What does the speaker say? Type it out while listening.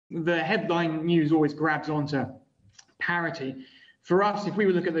the headline news always grabs onto parity. For us, if we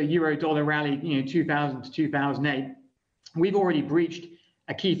look at the euro-dollar rally, 2000 to 2008, we've already breached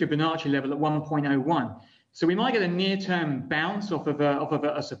a key Fibonacci level at 1.01. So we might get a near-term bounce off of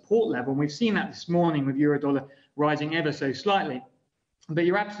a support level. And we've seen that this morning with euro-dollar rising ever so slightly. But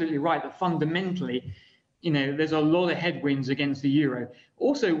you're absolutely right that fundamentally, there's a lot of headwinds against the euro.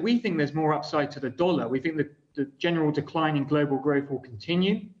 Also, we think there's more upside to the dollar. We think that the general decline in global growth will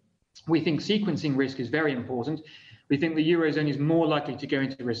continue. We think sequencing risk is very important. We think the Eurozone is more likely to go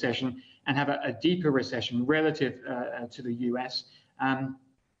into recession and have a deeper recession relative to the US. And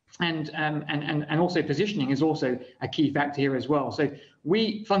also positioning is also a key factor here as well. So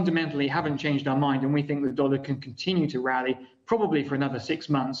we fundamentally haven't changed our mind, and we think the dollar can continue to rally probably for another 6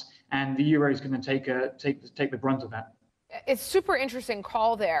 months, and the euro is going to take the brunt of that. It's super interesting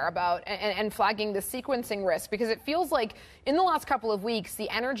call there about and flagging the sequencing risk, because it feels like in the last couple of weeks, the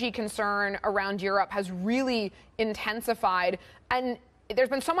energy concern around Europe has really intensified. And there's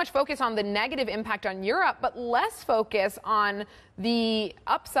been so much focus on the negative impact on Europe, but less focus on the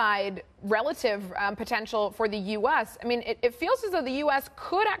upside relative potential for the U.S. I mean, it feels as though the U.S.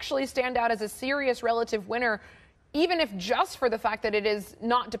 could actually stand out as a serious relative winner, even if just for the fact that it is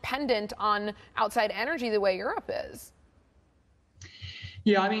not dependent on outside energy the way Europe is.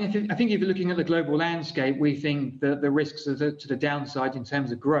 Yeah, I mean, I think if you're looking at the global landscape, we think that the risks to the downside in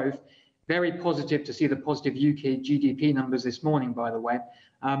terms of growth. Very positive to see the positive UK GDP numbers this morning, by the way.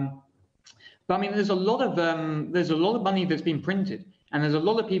 But I mean, there's a lot of money that's been printed, and there's a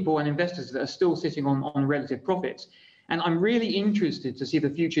lot of people and investors that are still sitting on relative profits. And I'm really interested to see the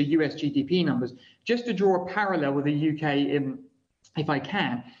future US GDP numbers. Just to draw a parallel with the UK, if I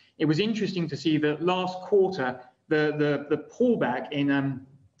can, it was interesting to see that last quarter the pullback in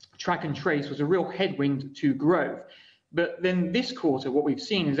track and trace was a real headwind to growth. But then this quarter, what we've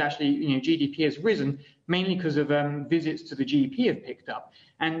seen is actually, GDP has risen mainly because of visits to the GP have picked up.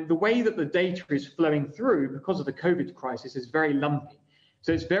 And the way that the data is flowing through because of the COVID crisis is very lumpy.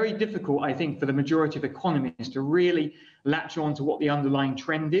 So it's very difficult, I think, for the majority of economists to really latch on to what the underlying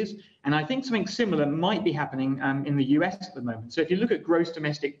trend is. And I think something similar might be happening in the US at the moment. So if you look at gross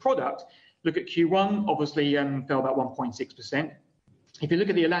domestic product, look at Q1, obviously fell about 1.6%. If you look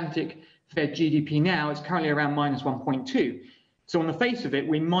at the Atlantic Fed GDP now, it's currently around minus 1.2. So on the face of it,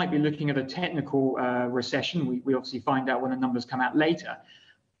 we might be looking at a technical recession. We obviously find out when the numbers come out later.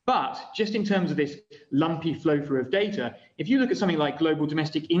 But just in terms of this lumpy flow through of data, if you look at something like global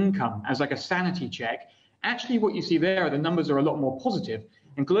domestic income as like a sanity check, actually what you see there are the numbers are a lot more positive.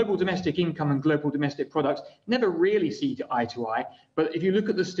 And global domestic income and global domestic products never really see eye to eye. But if you look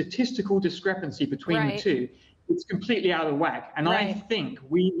at the statistical discrepancy between the two, it's completely out of whack. And I think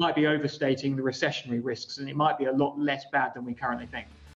we might be overstating the recessionary risks, and it might be a lot less bad than we currently think.